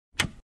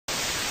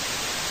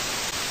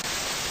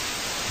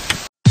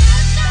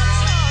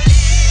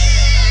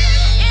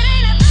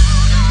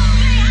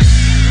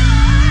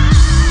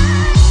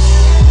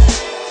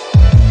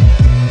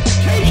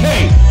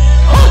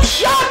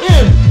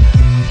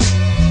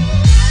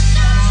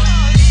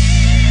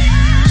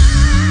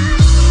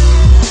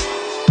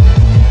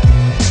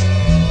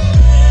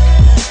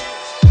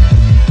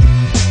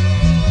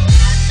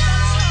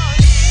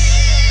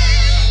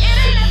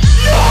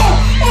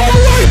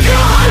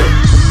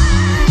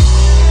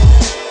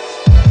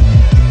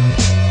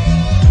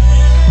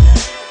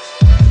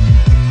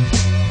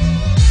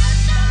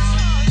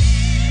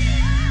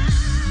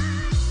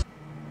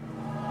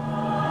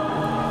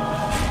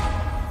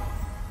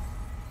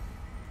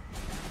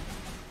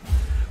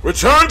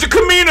Return to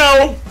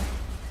Kamino.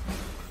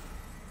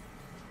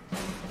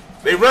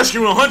 They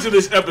rescuing Hunter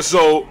this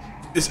episode.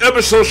 This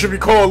episode should be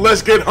called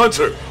Let's Get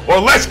Hunter or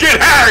Let's Get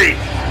Harry.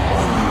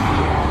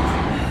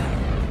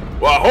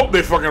 Well, I hope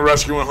they fucking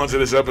rescuing Hunter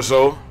this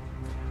episode.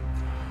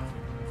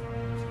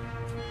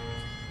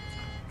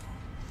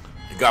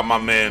 You got my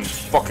man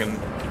fucking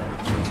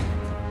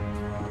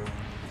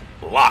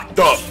locked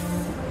up.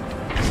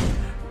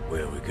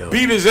 Where we go?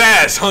 Beat his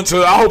ass,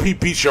 Hunter. I hope he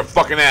beats your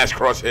fucking ass,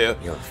 Crosshair.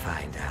 You'll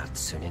find out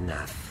soon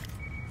enough.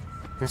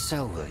 And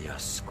so will your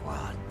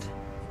squad.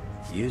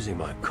 Using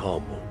my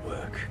comm won't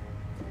work.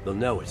 They'll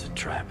know it's a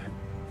trap.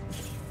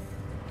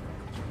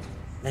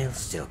 They'll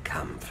still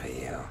come for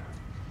you.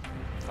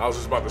 I was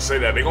just about to say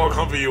that. They're gonna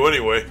come for you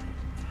anyway.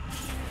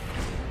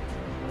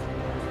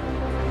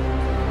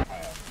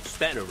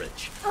 Spanner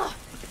wrench. Oh,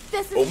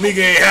 this is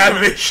Omega ain't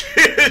having this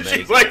shit.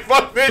 She's like,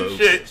 fuck this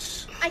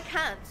shit. I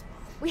can't.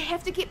 We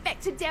have to get back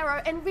to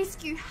Darrow and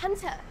rescue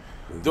Hunter.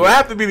 Do I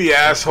have to be the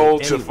asshole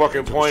to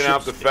fucking point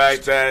out the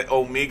fact that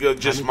Omega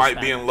just might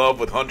be in love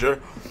with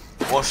Hunter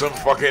on some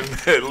fucking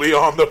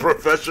Leon the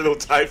Professional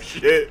type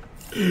shit?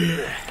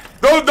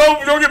 Don't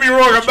get me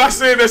wrong. I'm not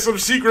saying there's some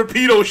secret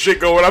pedo shit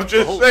going. I'm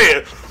just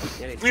saying,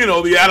 you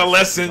know, the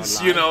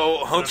adolescence. You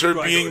know, Hunter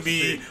being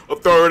the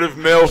authoritative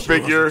male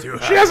figure.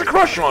 She has a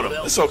crush on him.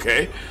 It's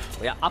okay.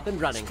 We are up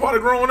and running. It's part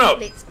of growing up.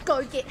 Let's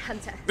go get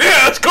Hunter.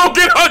 Yeah, let's go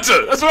get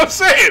Hunter. That's what I'm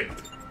saying.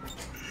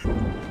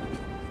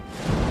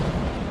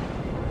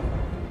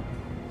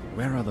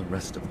 Where are the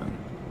rest of them?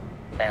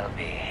 They'll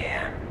be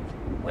here.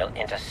 We'll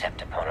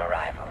intercept upon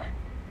arrival.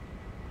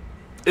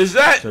 Is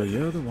that? So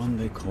you're the one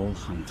they call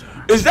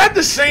Hunter. Is that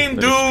the same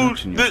dude?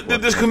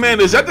 This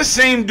commander, is that the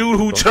same dude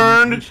who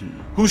turned,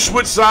 who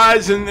switched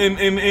sides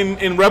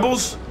in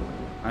Rebels?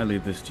 I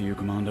leave this to you,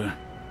 Commander.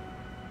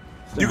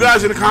 You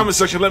guys in the comment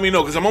section, let me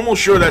know, because I'm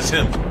almost sure that's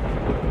him.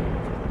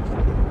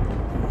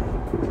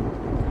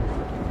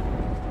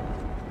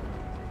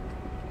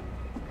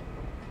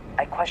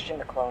 I question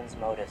the clone's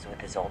motives with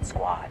his old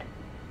squad.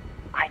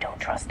 I don't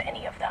trust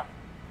any of them.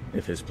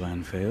 If his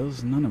plan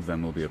fails, none of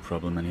them will be a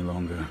problem any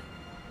longer.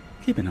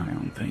 Keep an eye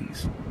on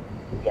things.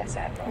 Yes,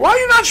 Admiral. Why are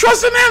you not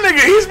trusting that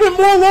nigga? He's been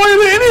more loyal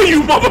than any of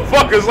you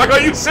motherfuckers. Like, are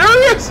you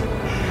serious?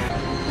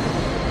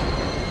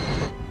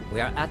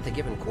 We are at the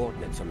given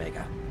coordinates,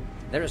 Omega.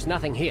 There is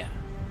nothing here.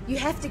 You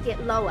have to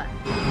get lower.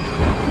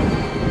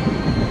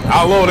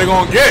 How low they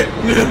gonna get?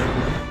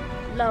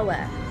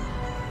 Lower.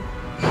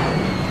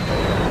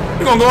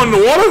 You gonna go in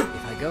the water?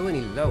 If I go any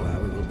lower,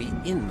 we will be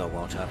in the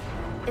water.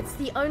 It's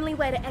the only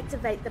way to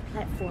activate the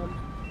platform.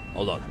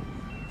 Hold on.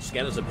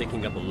 Scanners are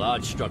picking up a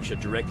large structure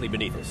directly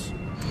beneath us.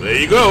 There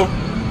you go.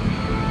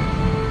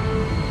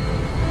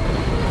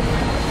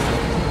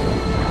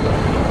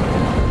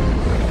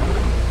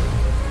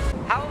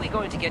 How are we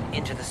going to get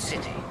into the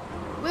city?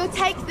 We'll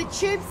take the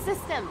tube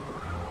system.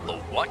 The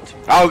what?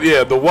 Oh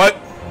yeah, the what?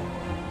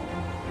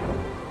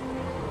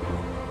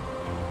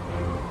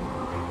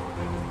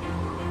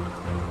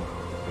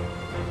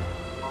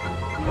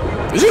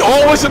 Is it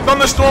always a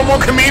thunderstorm on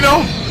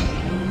Kamino?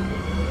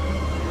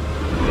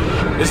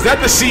 Is that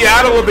the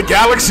Seattle of the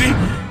galaxy?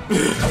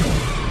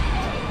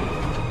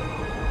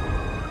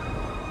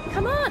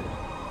 Come on.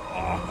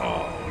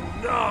 Oh,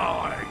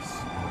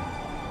 nice.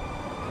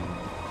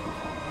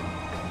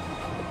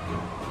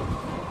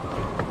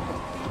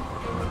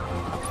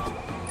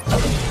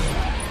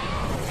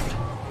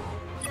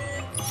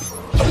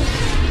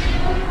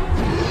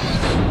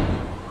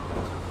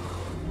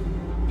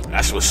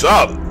 That's what's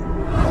up.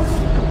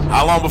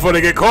 How long before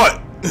they get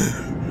caught?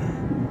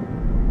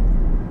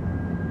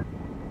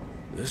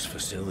 This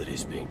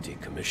facility's being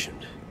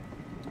decommissioned.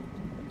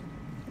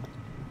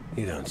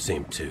 You don't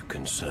seem too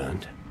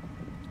concerned.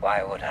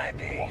 Why would I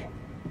be?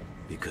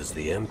 Because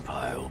the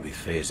Empire will be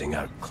phasing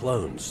out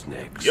clones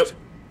next. Yep.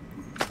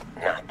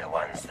 Not the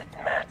ones that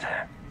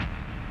matter.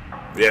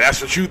 Yeah,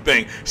 that's what you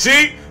think.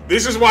 See,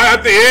 this is why I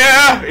think,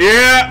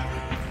 yeah,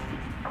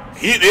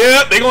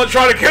 they gonna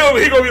try to kill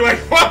him. He gonna be like,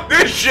 fuck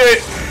this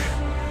shit.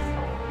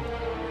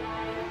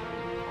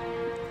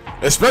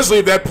 Especially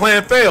if that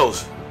plan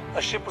fails.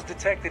 A ship was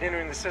detected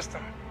entering the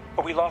system,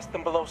 but we lost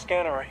them below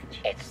scanner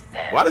range. It's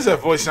them. Why does that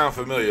voice sound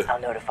familiar? I'll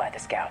notify the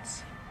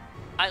scouts.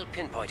 I'll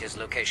pinpoint his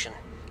location.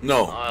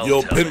 No,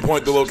 you'll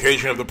pinpoint the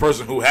location of the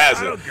person who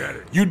has it.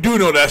 You do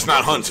know that's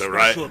not Hunter,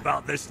 right?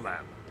 About this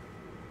lab.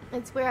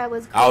 It's where I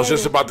was created. I was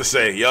just about to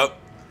say, yup.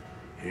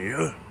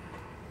 Here?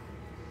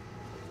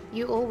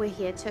 You all were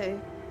here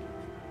too.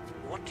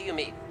 What do you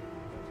mean?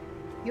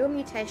 Your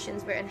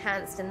mutations were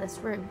enhanced in this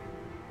room.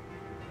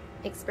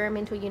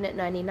 Experimental Unit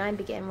 99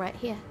 began right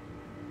here.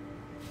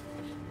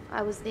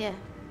 I was there.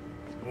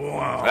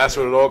 Wow. That's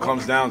what it all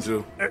comes down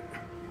to.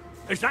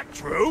 Is that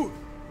true?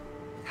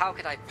 How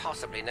could I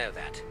possibly know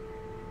that?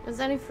 It was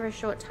only for a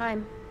short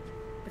time,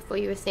 before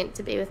you were sent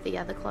to be with the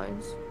other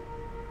clones.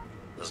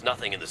 There's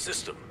nothing in the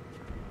system.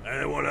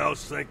 Anyone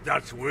else think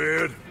that's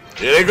weird?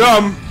 Here they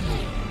come.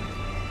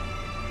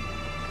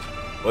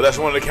 Well, that's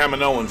one of the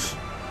Kaminoans.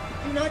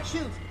 Do not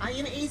shoot. I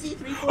am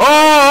AZ-34.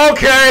 Oh,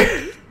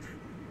 okay.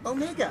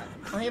 Omega,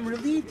 I am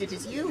relieved it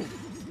is you.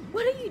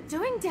 What are you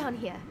doing down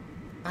here?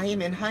 I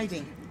am in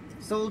hiding.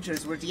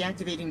 Soldiers were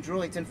deactivating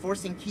droids and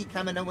forcing key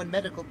Kaminoan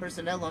medical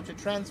personnel onto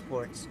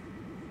transports.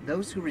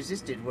 Those who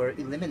resisted were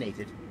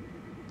eliminated.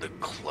 The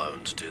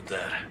clones did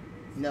that?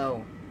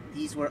 No,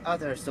 these were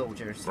other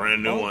soldiers.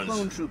 Brand new All ones.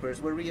 clone troopers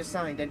were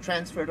reassigned and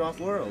transferred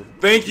off-world.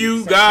 Thank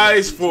you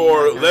guys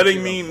for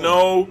letting me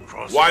know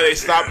why they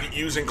stopped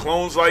using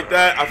clones like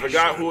that. I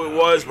forgot who it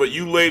was, but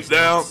you laid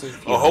down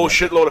a whole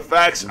shitload of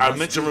facts. I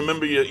meant to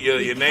remember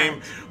your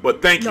name,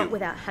 but thank Not you.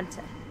 without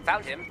Hunter.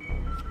 Found him.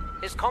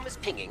 His comm is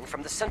pinging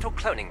from the central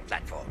cloning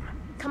platform.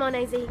 Come on,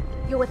 AZ.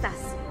 You're with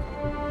us.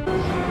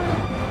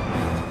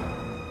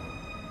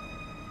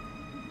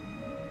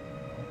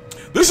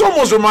 This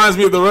almost reminds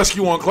me of the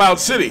rescue on Cloud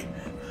City.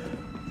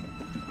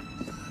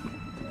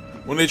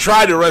 When they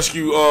tried to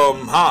rescue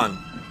Han.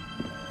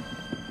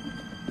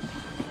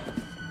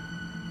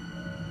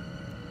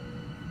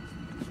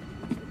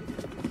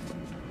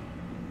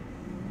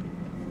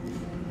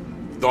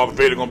 Darth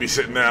Vader gonna be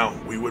sitting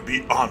down. We would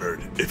be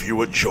honored if you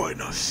would join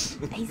us.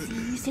 AZ,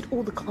 you said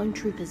all the clone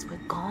troopers were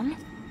gone?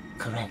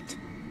 Correct.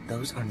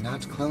 Those are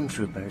not clone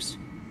troopers.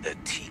 The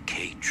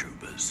TK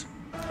troopers.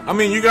 I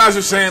mean, you guys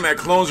are saying that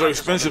clones are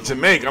expensive to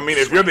make. I mean,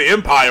 if you're the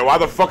Empire, why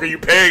the fuck are you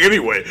paying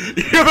anyway?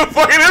 You're the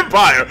fucking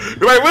Empire.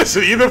 You're like,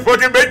 listen, either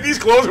fucking make these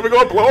clones or we're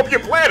gonna blow up your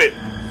planet.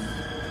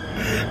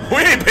 We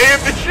ain't paying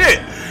for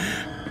shit.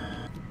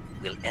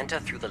 We'll enter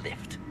through the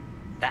lift.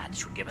 That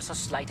should give us a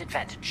slight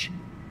advantage.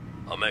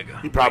 Omega.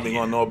 He probably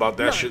gonna know about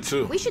that shit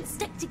too. We should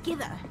stick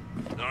together.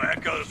 No,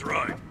 Echo's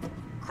right.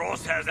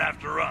 Cross has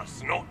after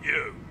us, not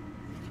you.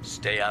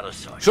 Stay out of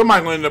sight.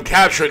 Somebody's gonna end up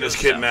capturing this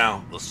kid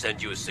now. We'll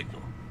send you a signal.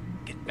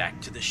 Get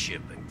back to the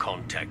ship and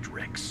contact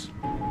Rex.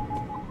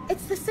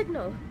 It's the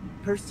signal.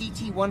 Per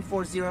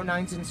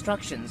CT-1409's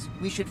instructions,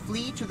 we should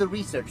flee to the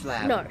research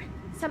lab. No,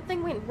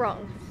 something went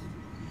wrong.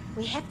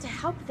 We have to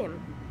help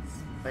them.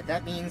 But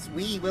that means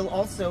we will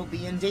also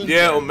be in danger.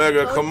 Yeah,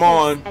 Omega, come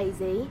on.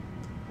 AZ.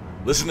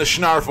 Listen to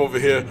Snarf over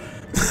here.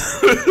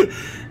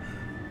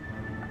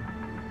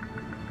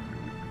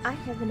 I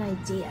have an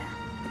idea.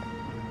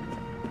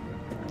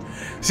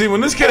 See, when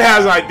this kid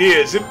has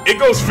ideas, it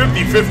goes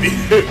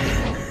 50-50.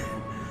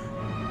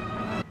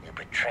 You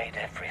betrayed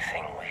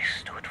everything we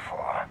stood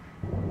for.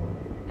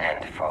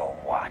 And for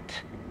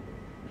what?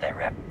 The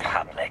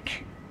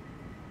Republic.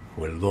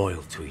 We're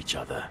loyal to each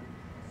other,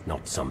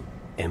 not some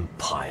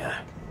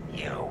empire.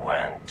 You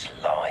weren't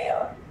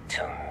loyal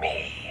to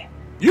me.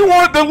 You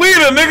weren't the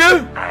leader,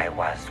 nigga! I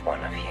was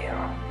one of you.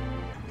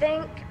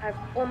 Think I've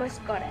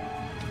almost got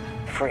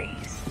it.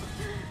 Freeze.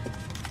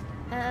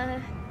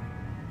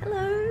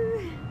 Hello?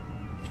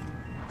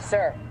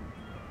 Sir,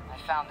 I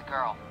found the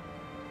girl.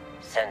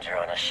 Send her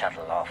on a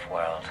shuttle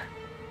off-world.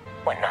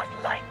 We're not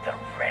like the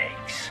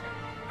Regs.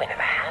 We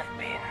never have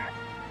been.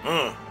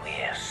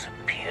 We're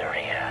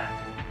superior.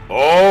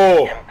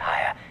 Oh!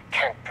 Empire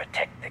can't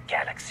protect the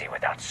galaxy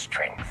without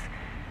strength.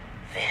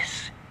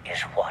 This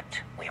is what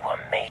we were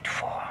made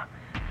for.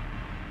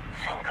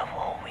 Think of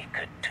all we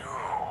could do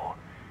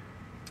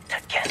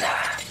together.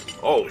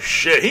 Oh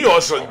shit, he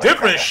on some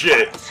different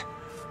shit.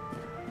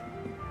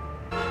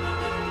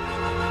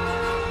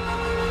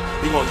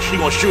 He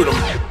gonna shoot him.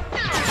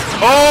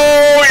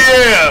 Oh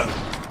yeah!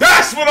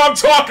 That's what I'm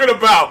talking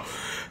about!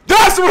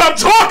 That's what I'm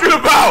talking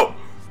about!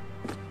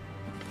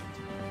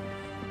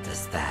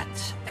 Does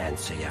that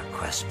answer your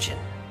question?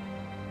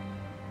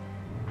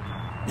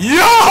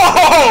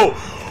 Yo!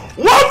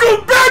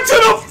 Welcome back to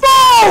the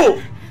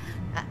fold!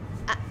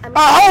 I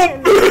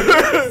hope.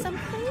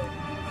 Something?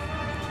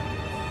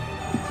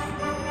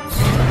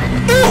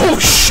 Oh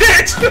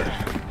shit!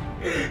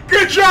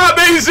 Good job,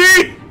 AZ!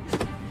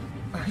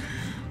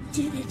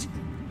 Did it.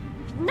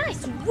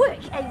 Nice work,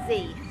 AZ.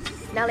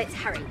 Now let's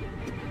hurry.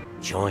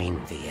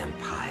 Join the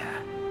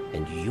Empire,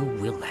 and you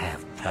will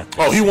have purpose.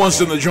 Oh, he wants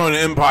them to join the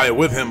Empire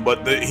with him,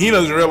 but he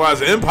doesn't realize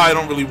the Empire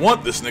don't really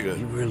want this nigga.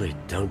 You really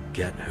don't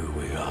get who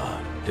we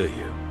are, do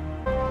you?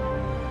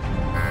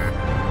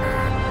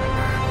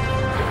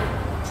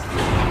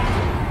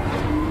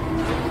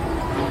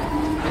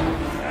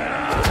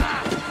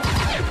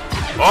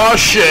 Oh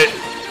shit!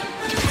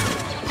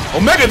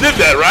 Omega did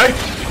that, right?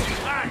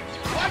 Hey,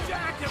 why'd you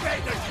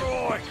activate the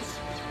droids?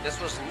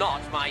 This was not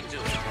my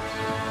doing.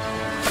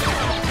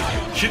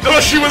 She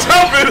thought she was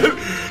helping.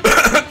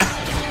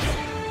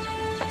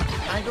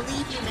 I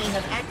believe you may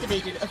have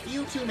activated a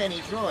few too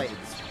many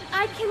droids.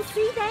 I can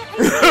see that.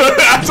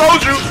 I told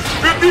you,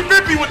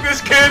 50-50 with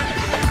this kid.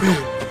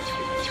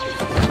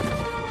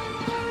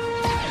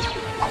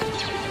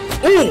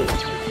 Ooh!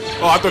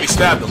 Oh, I thought he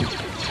stabbed him.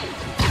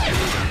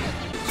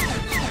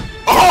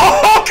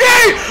 Oh,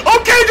 okay!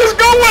 Okay, just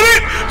go with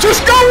it!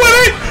 Just go with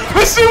it!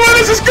 Let's see where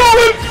this is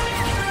going!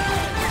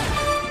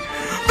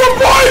 The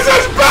boys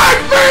is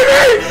back,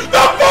 baby!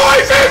 The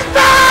boys is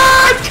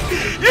back!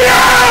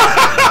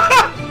 Yeah!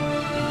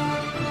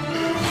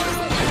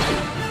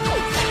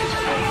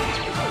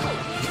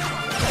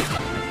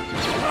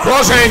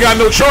 Cross ain't got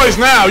no choice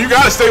now. You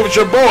gotta stay with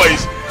your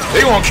boys.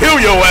 They gonna kill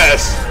your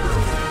ass.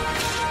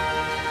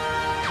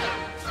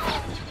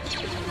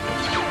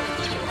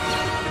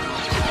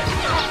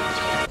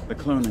 The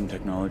cloning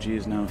technology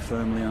is now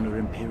firmly under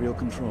Imperial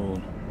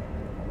control.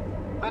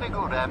 Very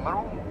good,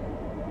 Admiral.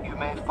 You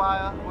may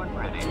fire when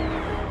ready.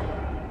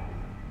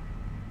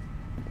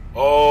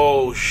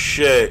 Oh,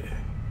 shit.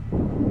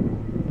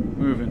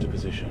 Move into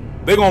position.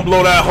 They gonna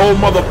blow that whole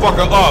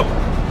motherfucker up.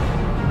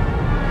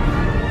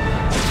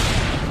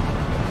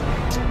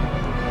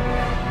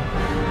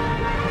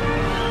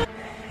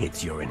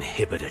 It's your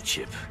inhibitor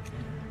chip.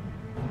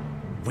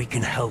 We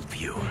can help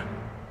you.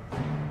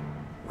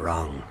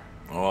 Wrong.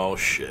 Oh,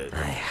 shit.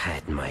 I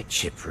had my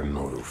chip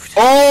removed.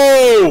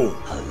 Oh!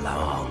 A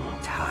long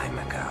time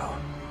ago.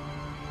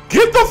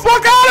 Get the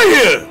fuck out of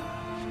here!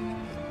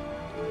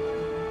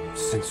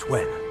 Since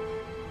when?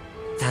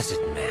 Does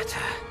it matter?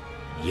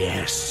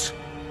 Yes.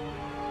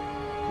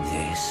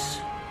 This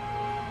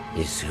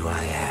is who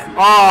I am.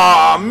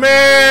 Aw,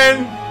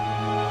 man!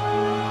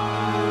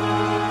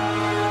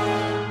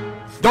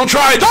 Don't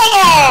try it! Don't!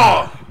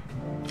 Oh!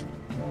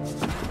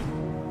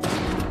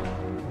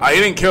 I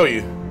didn't kill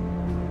you.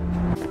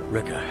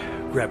 Ricker,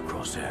 grab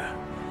Crosshair.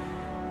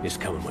 He's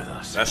coming with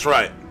us. That's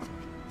right.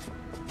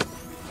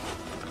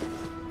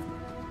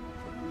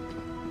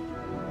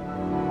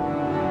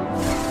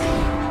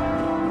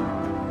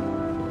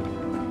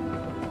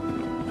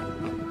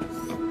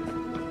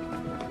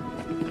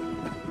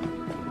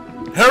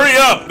 Hurry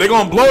up! They're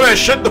gonna blow that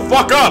shit the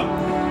fuck up!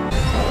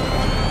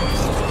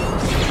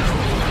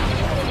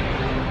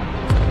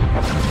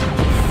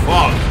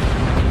 Fuck.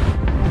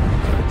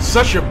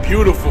 Such a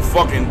beautiful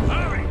fucking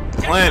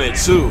planet,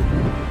 too.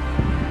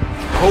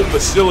 The whole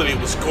facility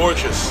was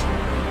gorgeous.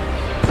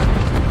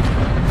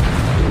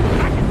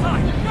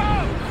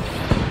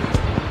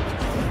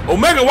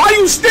 Omega, why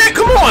you stand?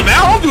 Come on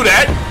now, don't do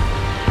that.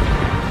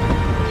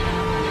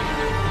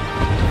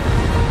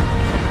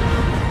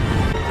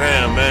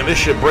 Damn, man, this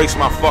shit breaks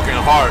my fucking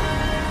heart.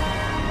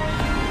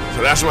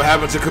 So that's what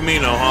happened to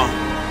Kamino, huh?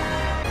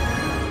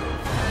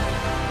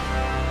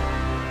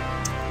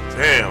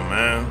 Damn,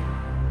 man.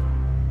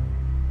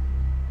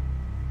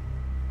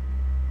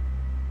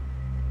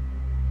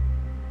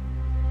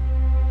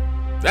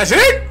 That's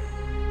it?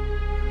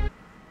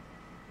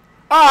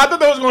 Oh, I thought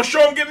that was gonna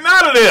show him getting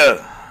out of there.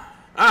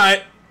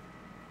 Alright.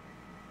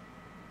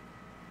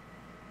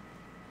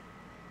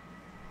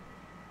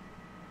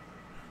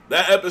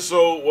 That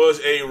episode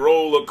was a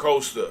roller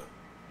coaster.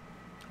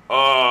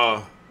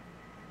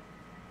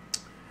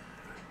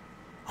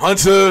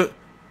 Hunter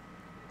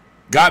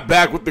got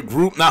back with the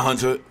group. Not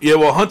Hunter. Yeah,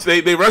 well,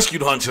 Hunter, they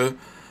rescued Hunter.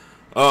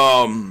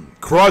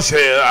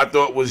 Crosshair, I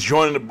thought, was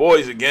joining the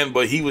boys again,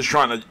 but he was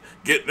trying to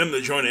get them to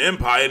join the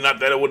Empire.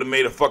 Not that it would have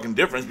made a fucking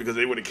difference because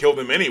they would have killed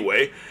him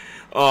anyway.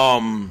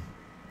 At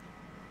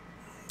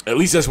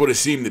least that's what it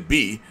seemed to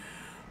be.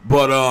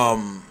 But,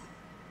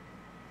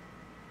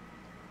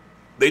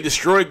 they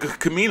destroyed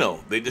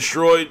Kamino. They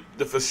destroyed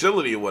the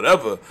facility or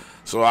whatever.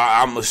 So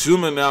I'm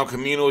assuming now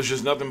Kamino is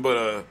just nothing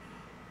but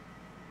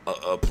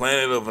a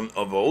planet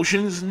of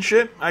oceans and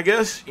shit, I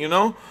guess, you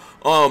know?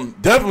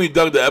 Definitely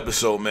dug the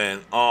episode,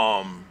 man.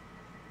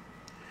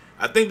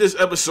 I think this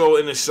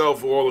episode in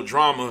itself, for all the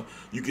drama,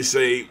 you could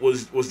say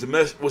was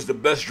the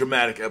best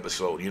dramatic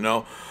episode, you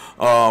know?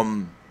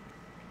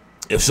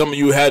 If some of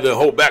you had to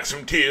hold back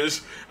some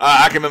tears,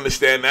 I can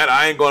understand that.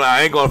 I ain't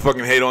gonna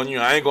fucking hate on you.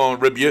 I ain't gonna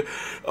rib you.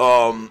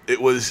 It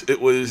was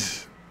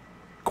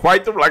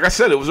quite like I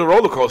said, it was a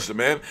roller coaster,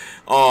 man.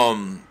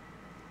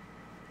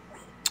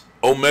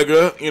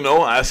 Omega, you know,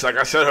 like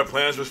I said, her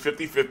plans was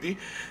 50-50.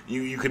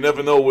 You can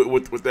never know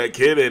with that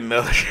kid, and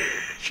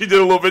she did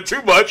a little bit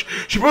too much.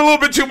 She put a little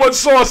bit too much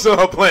sauce in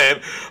her plan,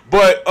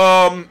 but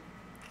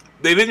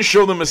they didn't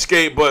show them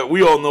escape. But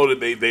we all know that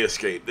they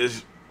escaped.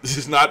 This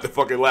is not the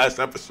fucking last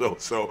episode,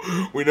 so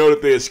we know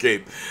that they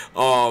escaped.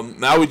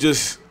 Now we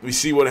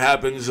see what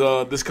happens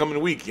this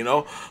coming week, you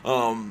know.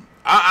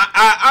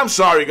 I'm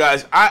sorry,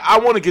 guys. I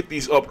want to get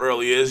these up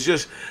early. It's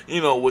just,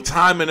 you know, with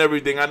time and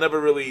everything, I can never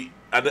really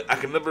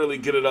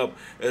get it up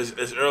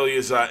as early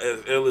as I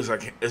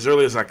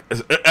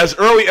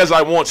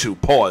want to.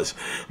 Pause.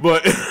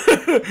 But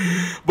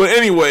but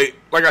anyway,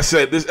 like I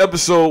said, this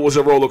episode was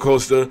a roller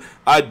coaster.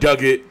 I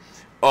dug it.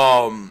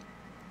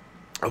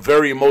 A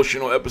very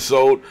emotional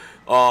episode.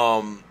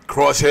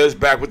 Crosshair's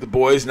back with the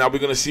boys. Now we're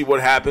gonna see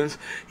what happens.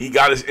 He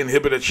got his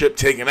inhibitor chip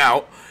taken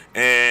out,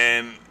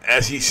 and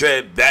as he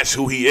said, that's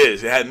who he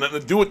is. It had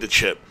nothing to do with the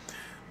chip.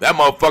 That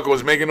motherfucker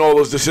was making all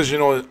those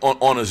decisions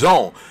on his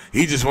own.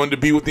 He just wanted to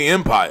be with the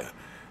Empire.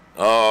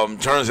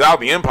 Turns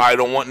out the Empire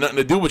don't want nothing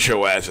to do with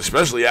your ass,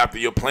 especially after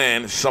your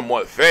plan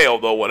somewhat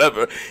failed or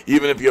whatever.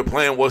 Even if your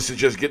plan was to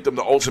just get them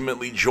to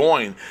ultimately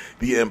join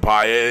the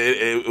Empire,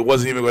 it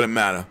wasn't even going to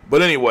matter.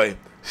 But anyway,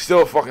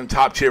 still a fucking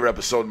top tier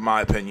episode in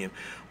my opinion.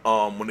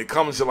 When it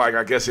comes to, like,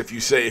 I guess if you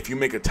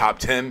make a top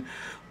 10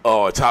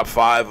 or top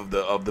 5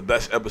 of the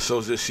best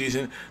episodes this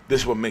season,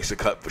 this one makes the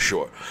cut for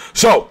sure.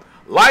 So,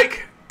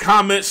 like,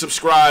 comment,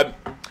 subscribe,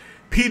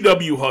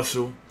 PW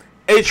Hustle,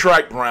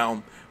 A-Track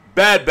Brown,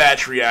 Bad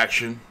Batch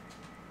Reaction.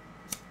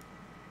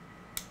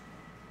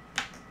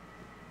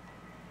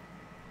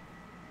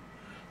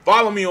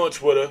 Follow me on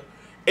Twitter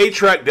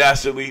 8-Track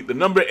Dastardly, the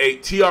number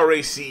 8,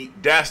 TRAC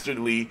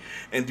Dastardly,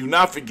 and do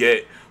not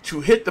forget to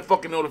hit the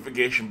fucking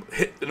notification,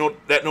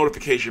 that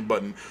notification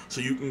button so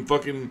you can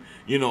fucking,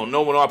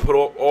 know when I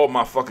put up all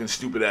my fucking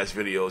stupid ass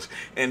videos.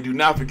 And do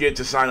not forget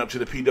to sign up to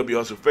the PW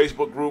Hustle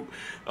Facebook group,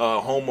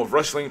 home of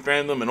wrestling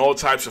fandom and all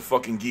types of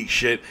fucking geek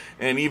shit,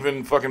 and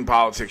even fucking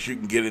politics. You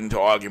can get into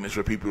arguments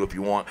with people if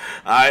you want.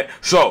 Alright,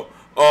 so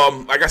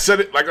like I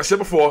said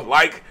before,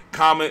 like,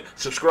 comment,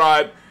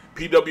 subscribe,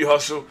 PW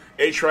Hustle,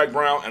 8-Track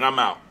Brown, and I'm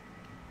out.